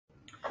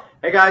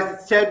Hey guys,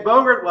 it's Ted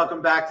Bogert.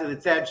 Welcome back to the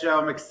Ted Show.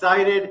 I'm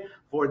excited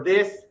for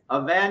this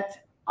event.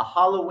 A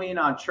Halloween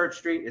on Church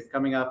Street is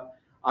coming up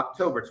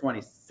October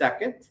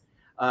 22nd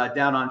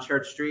down on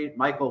Church Street.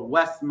 Michael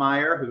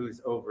Westmeyer, who's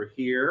over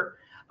here,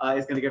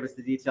 is going to give us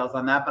the details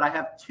on that. But I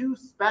have two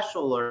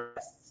special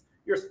guests.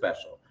 You're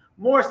special.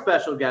 More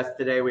special guests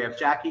today. We have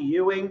Jackie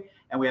Ewing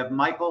and we have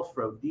Michael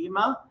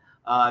Frodema.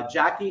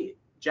 Jackie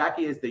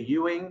is the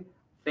Ewing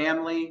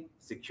Family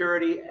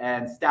Security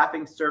and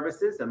Staffing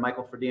Services, and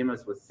Michael Frodema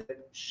is with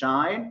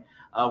Shine.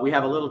 We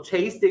have a little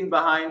tasting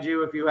behind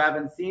you if you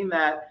haven't seen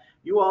that.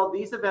 You all,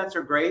 these events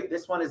are great.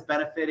 This one is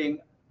benefiting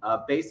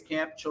Base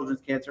Camp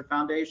Children's Cancer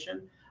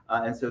Foundation.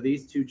 And so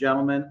these two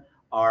gentlemen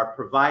are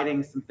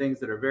providing some things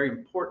that are very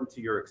important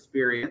to your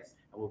experience.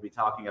 And we'll be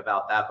talking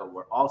about that, but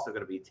we're also going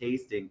to be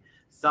tasting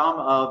some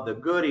of the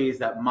goodies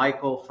that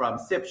Michael from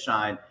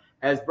Shine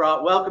has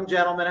brought. Welcome,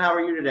 gentlemen. How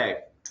are you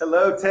today?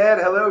 Hello, Ted.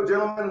 Hello,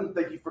 gentlemen.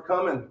 Thank you for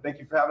coming. Thank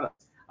you for having us.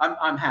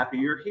 I'm happy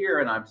you're here,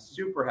 and I'm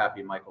super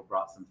happy Michael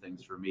brought some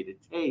things for me to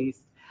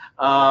taste.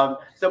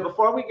 So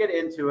before we get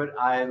into it,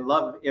 I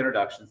love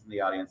introductions, and the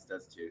audience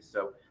does too.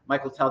 So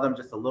Michael, tell them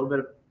just a little bit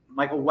of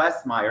Michael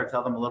Westmeyer.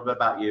 Tell them a little bit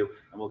about you,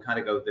 and we'll kind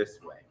of go this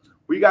way.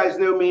 Well, you guys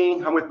know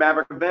me. I'm with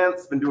Maverick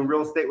Events. Been doing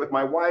real estate with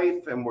my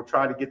wife, and we're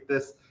trying to get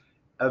this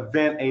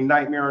event, A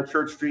Nightmare on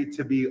Church Street,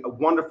 to be a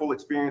wonderful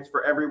experience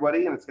for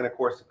everybody, and it's going to, of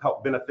course,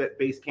 help benefit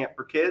Base Camp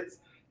for Kids.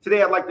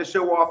 Today, I'd like to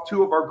show off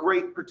two of our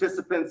great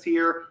participants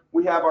here.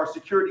 We have our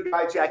security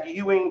guy, Jackie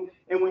Ewing,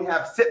 and we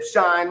have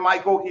Shine.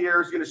 Michael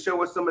here is going to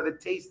show us some of the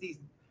tasty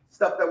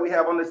stuff that we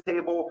have on this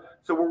table.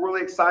 So we're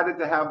really excited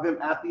to have them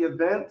at the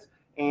event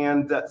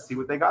and see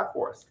what they got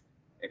for us.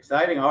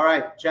 Exciting. All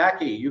right,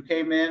 Jackie, you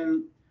came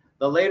in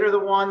the later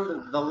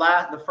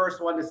the first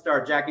one to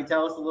start. Jackie,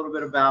 tell us a little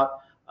bit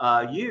about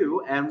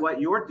you and what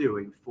you're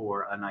doing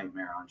for A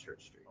Nightmare on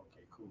Church Street.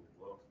 Okay, cool.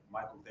 Well,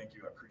 Michael, thank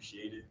you. I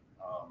appreciate it.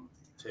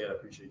 Ted, I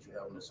appreciate you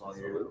having us on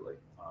here. Absolutely.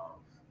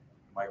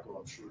 Michael,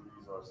 I'm sure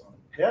these are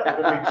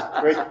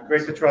some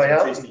great to try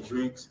out. Tasty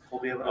drinks. We'll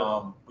be able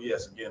to. But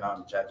yes, again,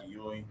 I'm Jackie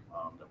Ewing,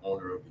 the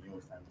owner of the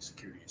Ewing Family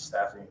Security and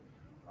Staffing.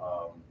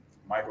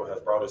 Michael has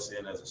brought us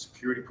in as a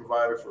security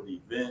provider for the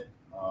event,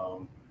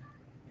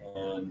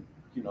 and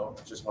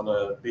just want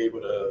to be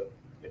able to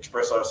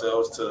express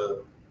ourselves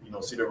to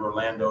City of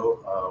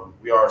Orlando.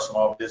 We are a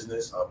small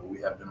business, but we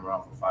have been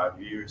around for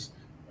 5 years,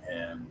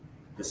 and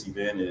this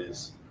event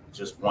is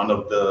just one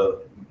of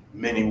the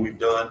many we've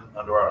done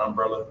under our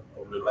umbrella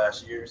over the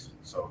last years.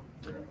 So,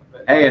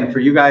 hey, and for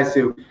you guys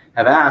who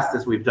have asked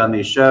as we've done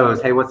these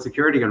shows, hey, what's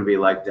security going to be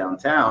like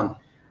downtown?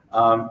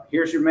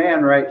 Here's your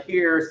man right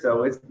here.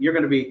 So you're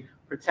going to be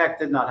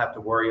protected, not have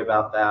to worry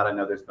about that. I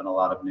know there's been a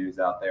lot of news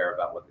out there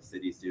about what the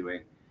city's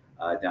doing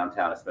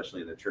downtown, especially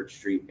in the Church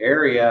Street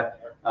area.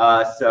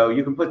 So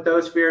you can put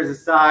those fears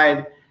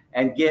aside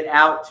and get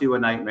out to A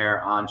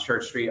Nightmare on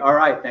Church Street. All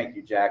right. Thank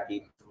you,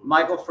 Jackie.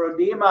 Michael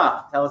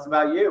Frodema, tell us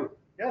about you.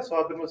 Yeah, so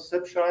I've been with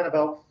Shine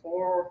about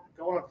going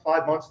on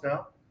 5 months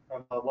now.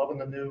 I'm loving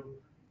the new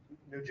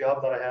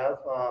job that I have.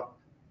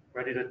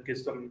 Ready to get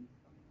a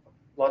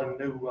lot of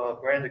new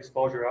brand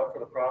exposure out for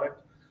the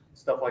product,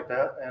 stuff like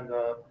that. And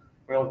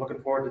really looking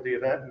forward to the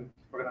event. And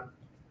we're going to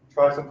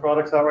try some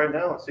products out right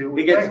now and see what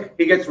we think.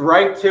 He gets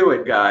right to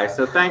it, guys.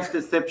 So thanks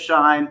to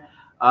Shine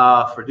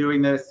for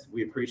doing this.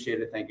 We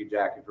appreciate it. Thank you,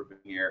 Jackie, for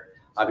being here.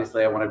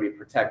 Obviously, I want to be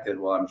protected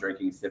while I'm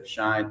drinking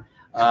Shine.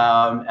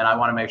 And I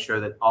want to make sure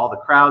that all the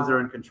crowds are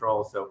in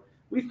control. So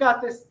we've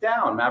got this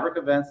down. Maverick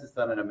Events has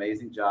done an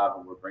amazing job,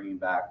 and we're bringing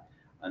back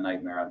A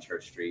Nightmare on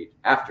Church Street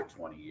after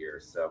 20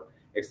 years. So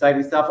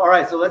exciting stuff. All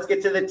right, so let's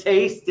get to the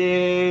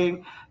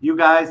tasting. You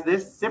guys,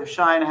 this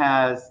Shine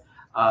has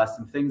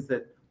some things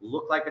that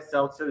look like a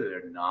seltzer.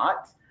 They're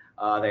not.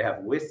 They have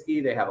whiskey.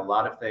 They have a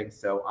lot of things.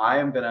 So I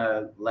am going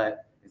to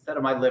instead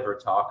of my liver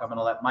talk, I'm going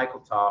to let Michael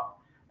talk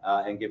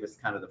and give us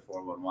kind of the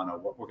 411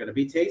 of what we're going to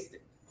be tasting.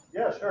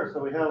 Yeah, sure. So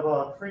we have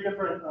 3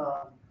 different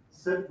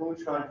Sip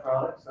Moonshine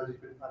products. As you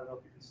can, I don't know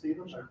if you can see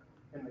them.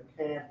 They're in the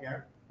can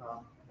here.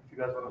 If you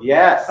guys want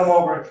to come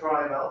over and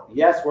try them out.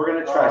 Yes, we're going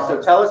to try. So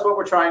tell us what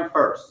we're trying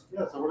first.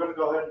 Yeah, so we're going to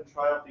go ahead and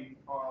try out the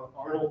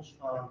Arnold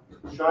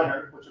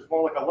Shiner, which is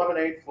more like a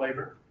lemonade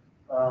flavor.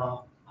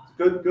 It's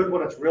good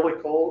when it's really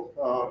cold.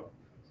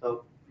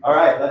 So all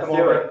right, let's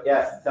do it.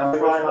 Yes, tell me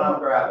which one I'm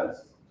grabbing.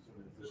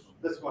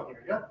 This one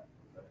here, yeah.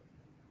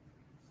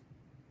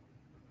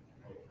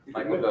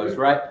 Michael goes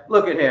right.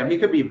 Look at him. He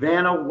could be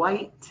Vanna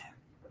White.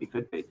 He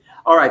could be.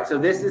 All right. So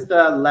this is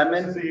the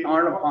lemon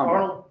Arnold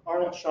Palmer.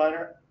 Arnold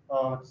Shiner.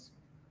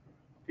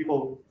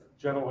 People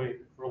generally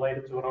relate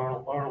it to an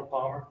Arnold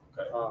Palmer.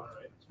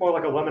 Okay. It's more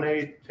like a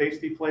lemonade,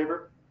 tasty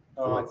flavor.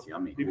 Oh, it's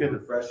yummy. You can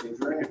Refreshing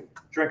drink.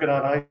 drink it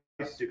on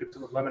ice. You could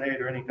do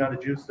lemonade or any kind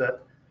of juice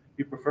that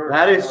you prefer.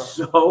 That is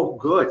so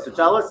good. So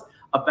tell us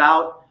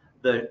about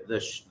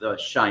the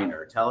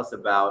Shiner. Tell us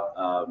about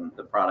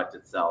the product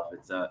itself.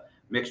 It's a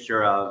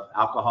mixture of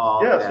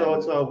alcohol. Yeah, so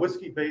it's a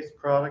whiskey-based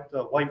product,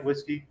 white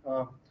whiskey.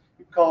 You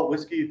can call it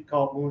whiskey, you can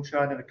call it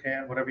moonshine in a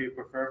can, whatever you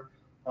prefer.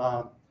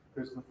 Oh,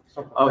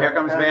 here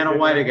comes Vanna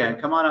White again.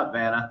 Come on up,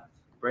 Vanna.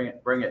 Bring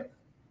it. Bring it.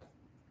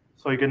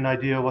 So you get an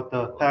idea what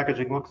the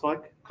packaging looks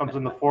like. Comes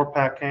in the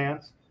 4-pack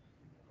cans.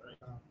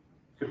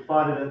 You can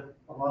find it at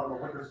a lot of the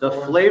liquor The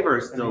stores. flavor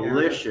is in the area.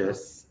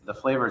 delicious. The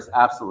flavor is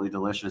absolutely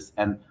delicious.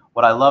 And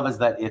what I love is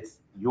that it's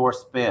your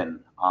spin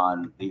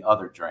on the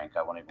other drink.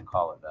 I won't even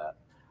call it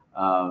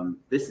that.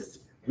 This is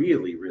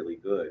really, really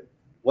good.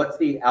 What's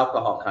the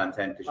alcohol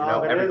content? Because you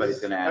know everybody's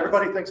going to ask.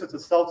 Everybody thinks it's a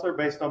seltzer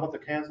based on what the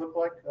cans look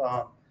like.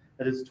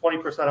 It is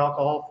 20%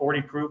 alcohol,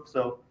 40 proof,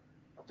 so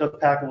it does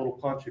pack a little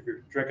punch if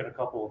you're drinking a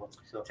couple of them.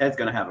 So Ted's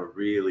going to have a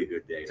really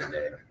good day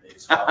today.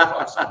 It's 5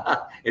 o'clock somewhere.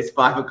 It's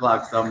 5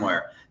 o'clock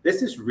somewhere.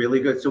 This is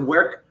really good. So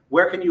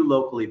where can you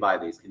locally buy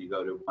these? Can you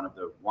go to one of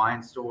the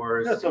wine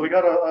stores? yeah, so we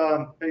got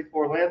a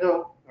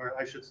Orlando, or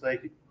I should say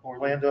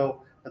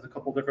Orlando has a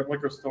couple different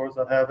liquor stores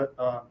that have it.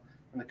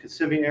 In the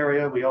Kissimmee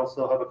area, we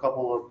also have a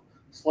couple of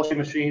slushy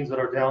machines that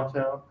are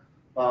downtown.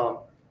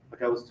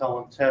 Like I was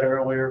telling Ted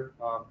earlier,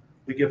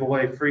 we give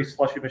away free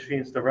slushy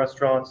machines to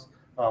restaurants.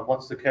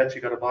 Once the catch,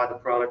 you got to buy the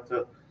product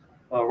to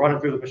run it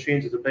through the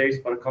machines as a base,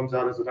 but it comes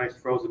out as a nice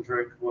frozen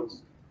drink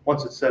once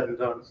it's said and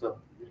done. So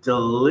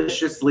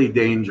Deliciously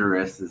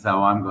dangerous is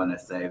how I'm going to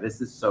say.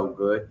 This is so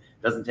good.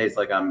 Doesn't taste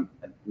like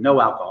no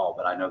alcohol,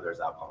 but I know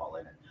there's alcohol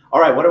in it. All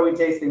right, what are we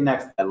tasting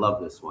next? I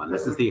love this one.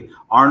 This is the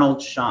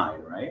Arnold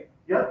Shine, right?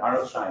 yeah,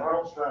 Arnold Shine.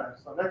 Arnold Shine.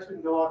 So next we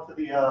can go on to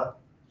the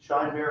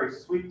Shine Berry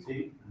Sweet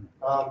Tea.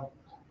 I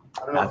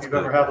don't know That's if you've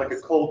ever good. had like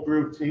a cold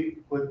brew tea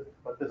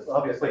but this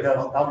obviously has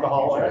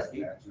alcohol in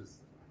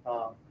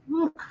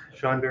it.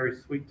 Shine Berry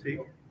Sweet Tea.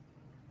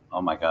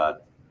 Oh my God.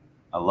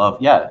 I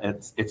love, yeah,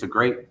 it's a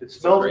great. It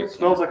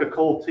smells like a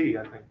cold tea,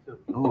 I think, too.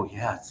 Oh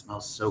yeah, it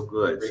smells so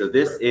good. So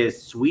this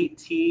is sweet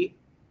tea,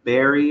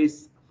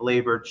 berries,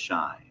 flavored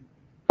shine.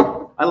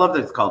 I love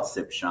that it's called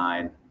Sip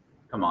Shine.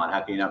 Come on, how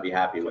can you not be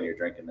happy when you're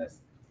drinking this?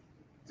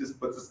 Just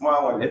puts a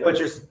smile on your It puts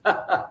face.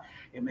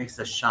 it makes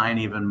us shine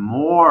even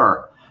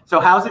more. So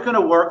how's it going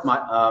to work,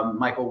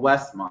 Michael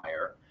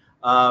Westmeyer,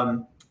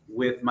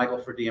 with Michael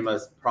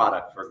Frodema's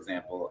product, for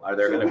example? Are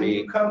there going to when be?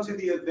 you come to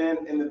the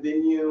event in the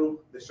venue,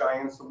 the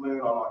Cheyenne Saloon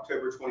on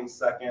October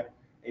 22nd,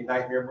 a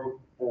nightmare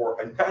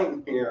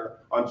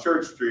on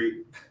Church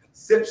Street,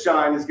 Sip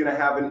Shine is going to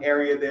have an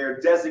area there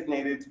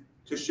designated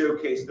to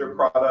showcase their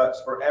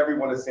products for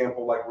everyone to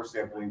sample like we're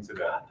sampling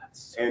today.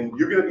 And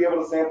you're going to be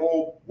able to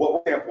sample what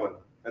we're sampling.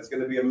 That's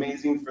going to be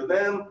amazing for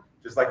them,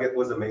 just like it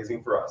was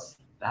amazing for us.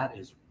 That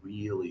is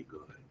really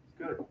good.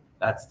 Good.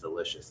 That's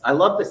delicious. I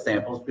love the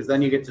samples because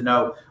then you get to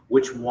know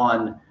which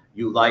one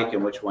you like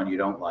and which one you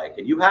don't like.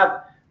 And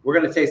we're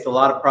going to taste a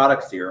lot of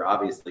products here,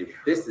 obviously.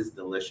 This is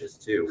delicious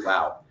too.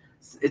 Wow.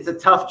 It's a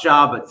tough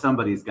job, but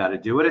somebody's got to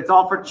do it. It's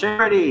all for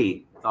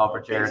charity. It's all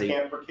for charity. Base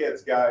Camp for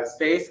Kids, guys.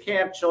 Base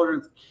Camp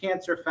Children's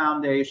Cancer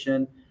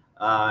Foundation.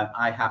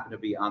 I happen to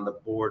be on the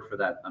board for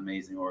that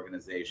amazing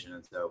organization.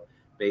 And so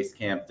Base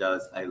Camp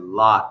does a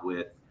lot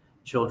with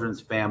children's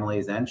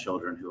families and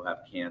children who have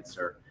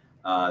cancer.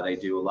 They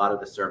do a lot of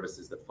the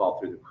services that fall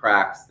through the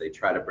cracks. They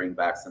try to bring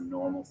back some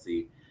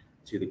normalcy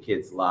to the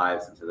kids'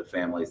 lives and to the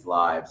families'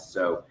 lives.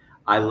 So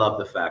I love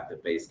the fact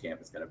that Base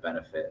Camp is going to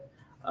benefit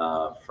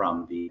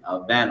from the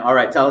event. All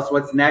right, tell us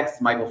what's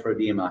next, Michael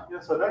Frodema.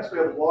 Yeah, so next we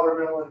have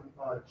watermelon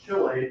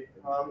chili.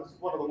 This is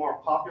one of the more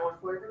popular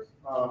flavors.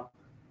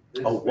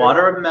 A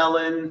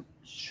watermelon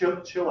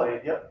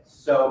chili, yep.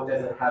 So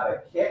does it have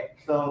a kick?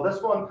 So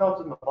this one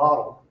comes in the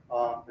bottle.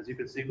 As you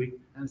can see, we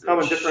come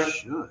in different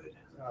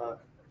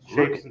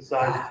shapes and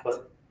sizes,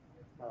 but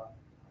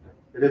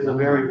it is a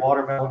very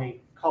watermelon-y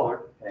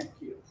color. Thank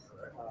you.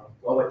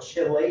 A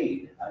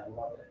chili. I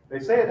love it. They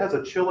say it has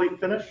a chili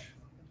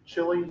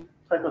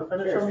type of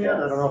finish on the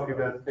end. I don't know if you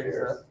guys taste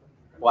that.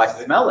 Well,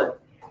 I smell it.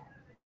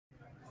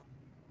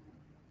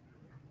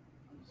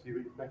 See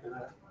what you think of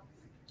that.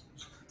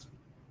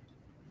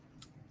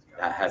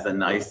 That has a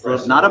nice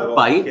little, not a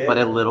bite, kick. but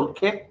a little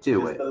kick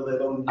to Just it. a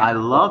little. I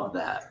love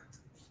that.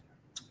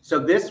 So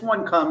this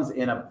one comes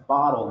in a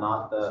bottle,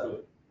 not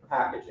the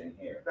packaging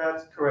here.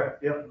 That's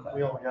correct. Yep. Okay.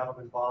 We only have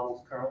them in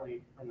bottles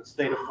currently in the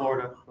state of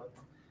Florida. But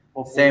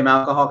hopefully- Same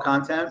alcohol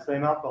content?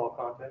 Same alcohol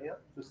content.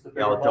 Yep. Just the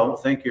bigger Y'all bottle.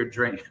 don't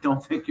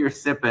think you're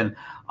sipping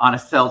on a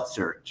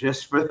seltzer,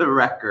 just for the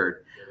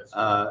record.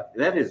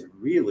 That is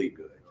really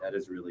good. That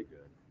is really good.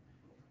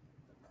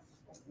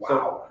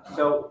 Wow.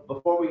 So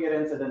before we get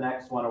into the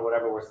next one or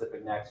whatever we're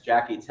sipping next,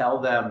 Jackie, tell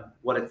them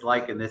what it's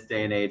like in this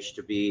day and age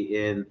to be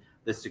in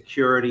the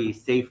security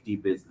safety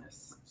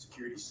business.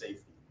 Security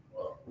safety.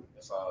 Well,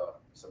 it's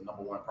a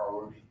number one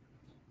priority.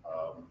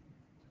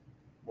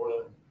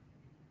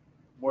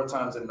 More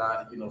times than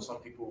not, some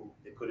people,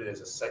 they put it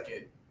as a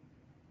second,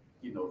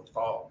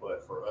 thought,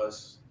 but for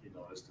us,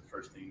 it's the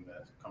first thing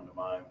that come to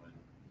mind when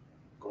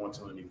going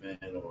to an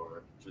event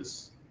or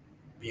just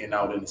being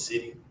out in the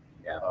city.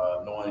 Yeah.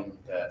 Knowing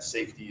that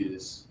safety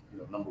is,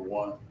 number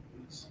one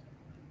is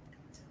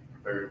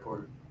very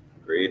important.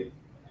 Agreed.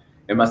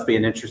 It must be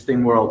an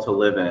interesting world to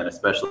live in,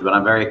 especially, but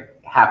I'm very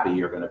happy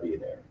you're going to be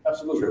there.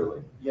 Absolutely.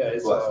 Truly. Yeah,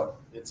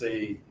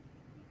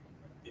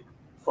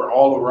 for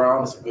all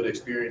around, it's a good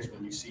experience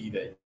when you see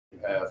that you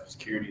have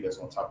security that's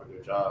on top of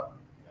their job.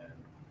 And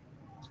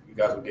you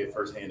guys will get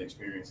firsthand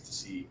experience to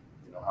see,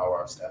 how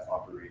our staff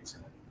operates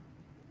and,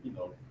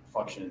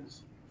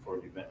 functions for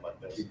an event like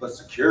this. Keep us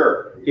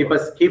secure. Keep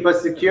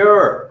us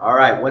secure. All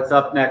right, what's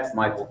up next,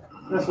 Michael?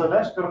 Yeah, so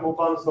next, going to move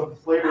on to some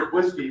flavored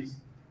whiskeys.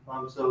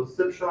 So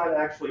Sip Shine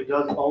actually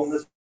does own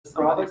this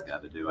Somebody's product,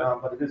 got to do it.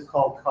 but it is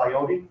called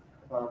Coyote.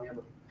 We have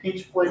a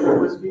peach flavored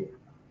whiskey.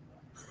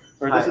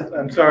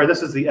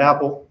 This is the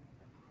apple.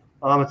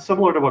 It's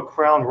similar to a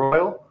Crown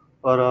Royal,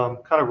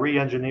 but kind of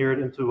re-engineered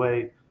into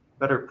a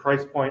better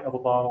price point of a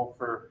bottle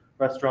for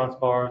restaurants,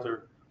 bars,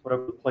 or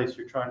whatever the place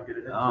you're trying to get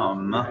it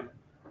into.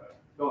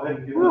 Go ahead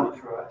and give it a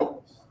try.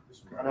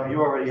 I know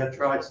you already had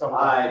tried some.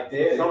 I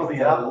did. Some of the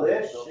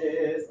delicious.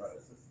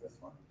 This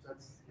one.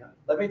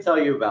 Let me tell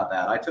you about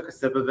that. I took a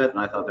sip of it, and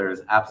I thought there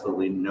is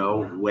absolutely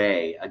no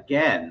way.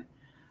 Again,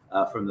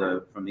 from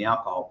the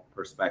alcohol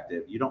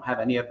perspective, you don't have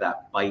any of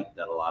that bite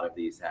that a lot of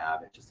these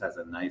have. It just has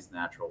a nice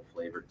natural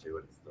flavor to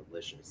it. It's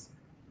delicious,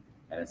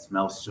 and it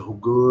smells so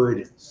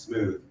good.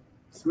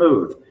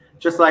 Smooth,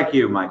 just like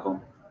you,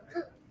 Michael.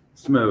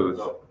 Smooth.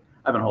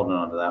 I've been holding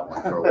on to that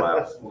one for a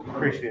while.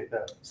 Appreciate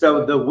that.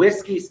 So the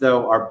whiskeys,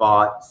 though, are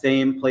bought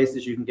same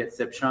places you can get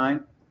Sip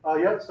Shine?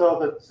 Yeah, so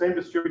the same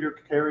distributor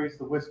carries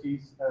the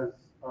whiskeys as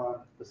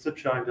the Sip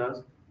Shine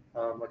does.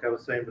 Like I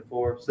was saying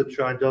before, Sip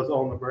Shine does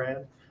own the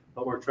brand,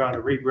 but we're trying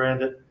to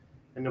rebrand it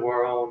into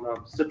our own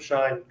Sip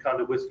Shine kind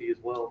of whiskey as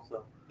well.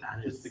 So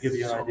just to give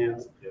you an idea.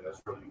 Yeah,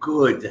 that's really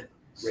Good.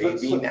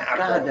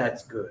 God,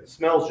 that's good. It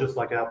smells just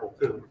like apple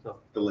too. So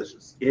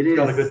delicious. It it's is.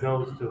 got a good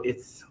nose to it.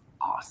 It's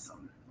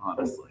awesome,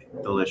 honestly.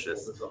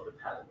 Delicious.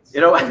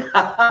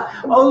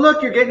 Oh,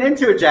 look, you're getting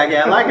into it, Jackie.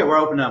 I like it. We're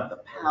opening up the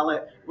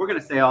palate. We're going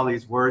to say all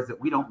these words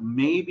that we don't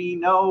maybe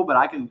know, but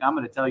I'm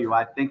going to tell you,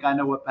 I think I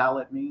know what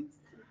palate means.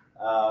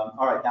 All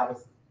right, that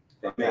was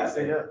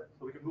fantastic. Yeah,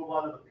 so we can move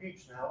on to the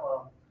peach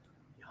now.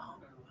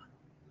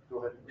 Go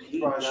ahead and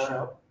try that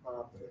out.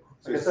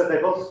 Like I said, they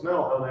both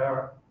smell how they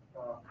are.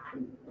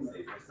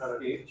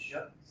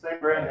 Same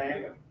brand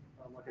name.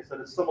 Like I said,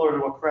 it's similar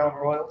to a Crown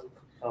Royal,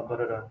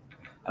 but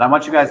and I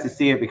want you guys to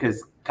see it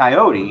because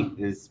Coyote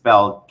is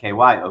spelled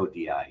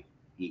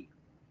Kyodie,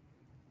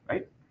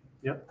 right?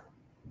 Yep.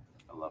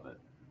 I love it.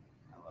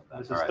 I love that.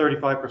 This is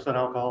 35%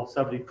 alcohol,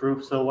 70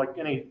 proof. So like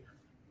any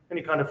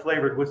kind of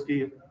flavored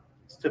whiskey,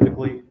 it's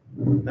typically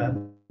that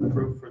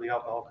proof for the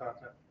alcohol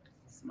content.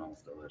 It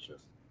smells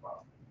delicious.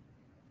 Wow.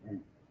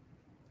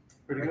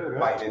 Pretty good,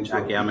 right?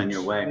 Jackie, I'm in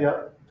your way.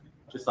 Yeah.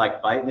 Just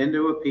like biting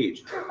into a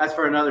peach. That's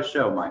for another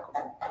show, Michael.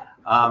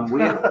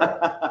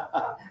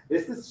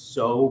 This is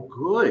so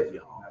good,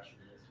 y'all.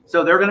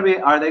 So are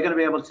they going to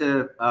be able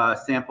to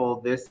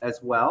sample this as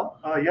well?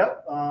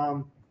 Yep.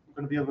 We're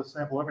going to be able to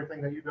sample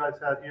everything that you guys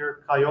had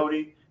here,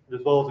 Coyote,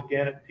 as well as a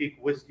Gannett Peak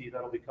whiskey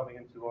that'll be coming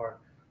into our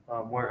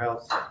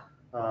warehouse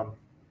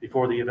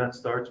before the event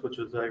starts, which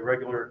is a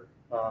regular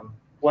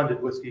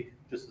blended whiskey,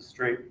 just a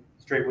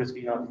straight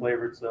whiskey, not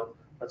flavored. So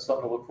that's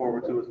something to look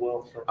forward to as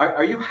well. So.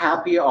 Are you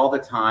happy all the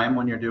time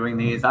when you're doing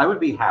these? I would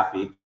be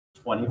happy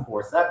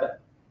 24/7.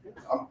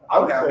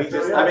 I'm happy.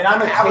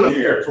 I'm a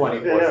taster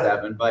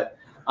 24/7, but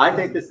I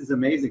think this is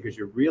amazing because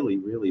you're really,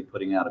 really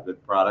putting out a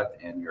good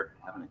product and you're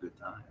having a good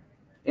time.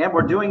 And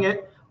we're doing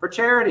it for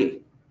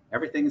charity.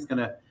 Everything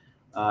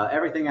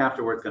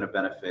afterwards going to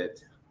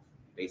benefit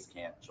Base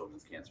Camp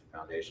Children's Cancer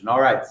Foundation. All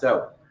right.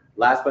 So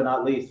last but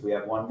not least, we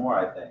have one more,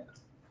 I think.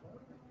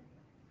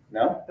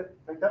 No? I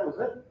think that was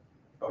it.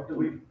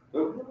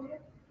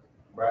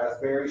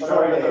 Raspberry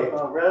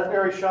Chardonnay.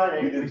 Raspberry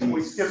Chardonnay.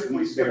 We skipped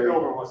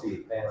over one.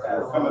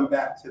 Fantastic. Coming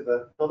back to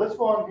the. So this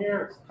one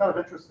here, it's kind of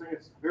interesting.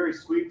 It's very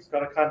sweet. It's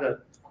got a kind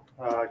of,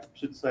 I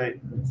should say,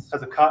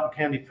 has a cotton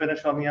candy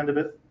finish on the end of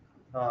it.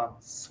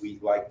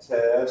 Sweet like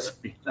Ted.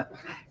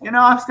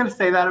 I was going to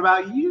say that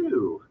about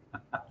you.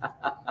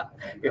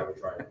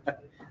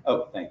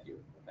 Oh, thank you.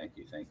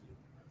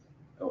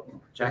 Oh,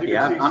 Jackie,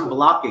 I'm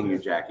blocking you,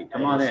 Jackie.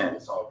 Come on in.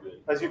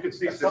 As you can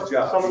see, some of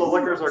the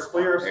liquors are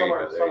clear, some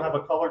have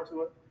a color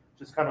to it,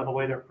 just kind of the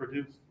way they're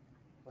produced.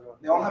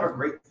 They all have a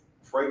great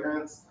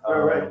fragrance.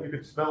 Right, you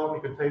can smell them,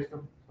 you can taste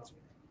them. It's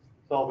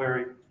all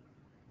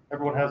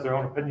everyone has their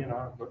own opinion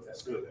on it, but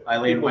that's good.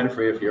 Eileen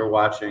Winfrey, if you're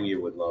watching,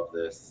 you would love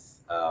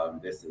this.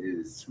 This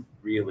is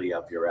really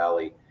up your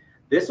alley.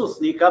 This will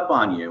sneak up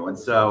on you. And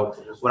so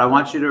what I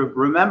want you to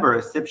remember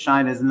is Sip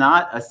Shine is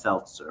not a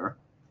seltzer.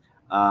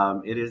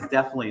 It is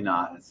definitely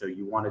not. And so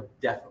you want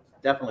to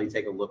definitely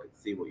take a look and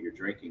see what you're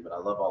drinking. But I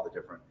love all the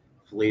different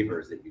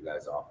flavors that you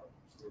guys offer.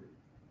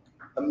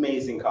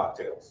 Amazing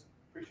cocktails.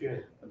 Appreciate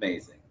it.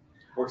 Amazing.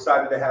 We're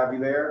excited to have you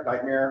there,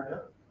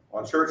 Nightmare,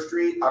 on Church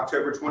Street,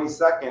 October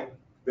 22nd.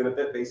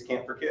 Benefit Base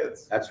Camp for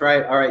Kids. That's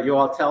right. All right. You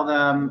all tell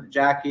them,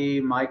 Jackie,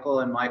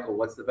 Michael, and Michael,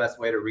 what's the best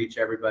way to reach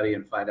everybody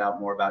and find out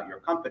more about your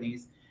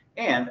companies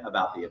and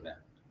about the event?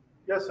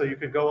 Yeah, so you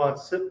can go on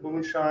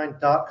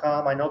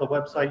sipmoonshine.com. I know the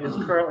website is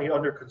currently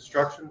under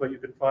construction, but you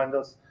can find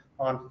us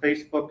on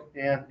Facebook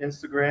and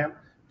Instagram.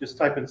 Just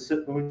type in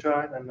Sip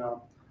Moonshine, and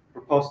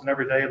we're posting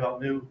every day about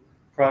new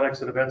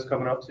products and events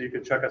coming up, so you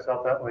can check us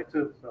out that way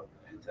too. So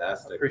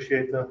Fantastic.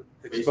 Appreciate the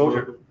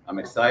exposure. Facebook. I'm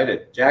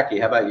excited. Jackie,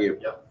 how about you?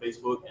 Yeah,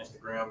 Facebook,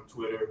 Instagram,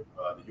 Twitter,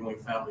 the Ewing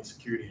Family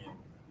Security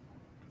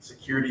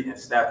and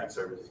Staffing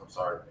Services. I'm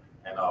sorry,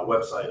 and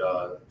website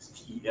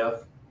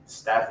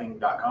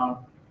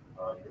tefstaffing.com.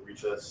 You can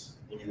reach us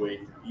anyway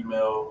through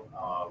email.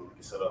 We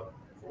can set up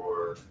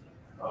for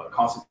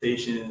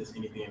consultations,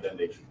 anything of that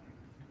nature.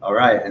 All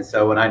right. And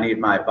so when I need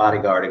my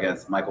bodyguard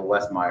against Michael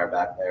Westmeyer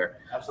back there,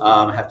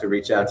 I have to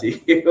reach out to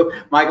you.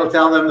 Michael,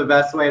 tell them the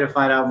best way to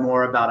find out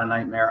more about A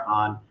Nightmare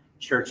on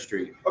Church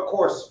Street. Of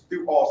course,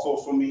 through all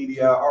social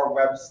media, our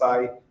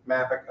website,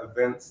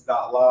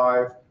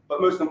 maverickevents.live.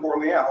 But most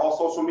importantly, yeah, all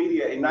social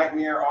media, A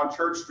Nightmare on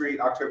Church Street,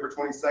 October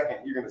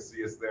 22nd. You're going to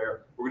see us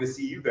there. We're going to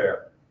see you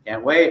there.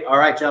 Can't wait. All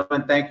right,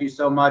 gentlemen, thank you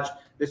so much.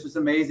 This was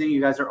amazing.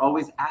 You guys are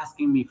always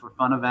asking me for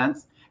fun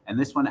events, and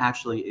this one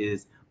actually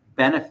is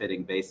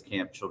benefiting Base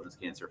Camp Children's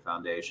Cancer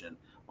Foundation.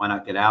 Why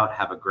not get out,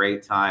 have a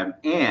great time,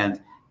 and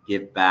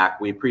give back?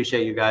 We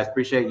appreciate you guys.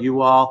 Appreciate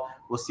you all.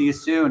 We'll see you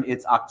soon.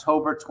 It's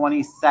October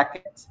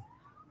 22nd,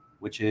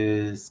 which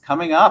is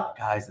coming up,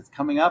 guys. It's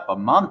coming up a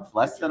month,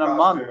 less than a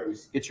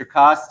month. Get your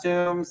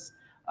costumes,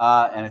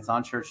 and it's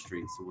on Church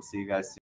Street. So we'll see you guys soon.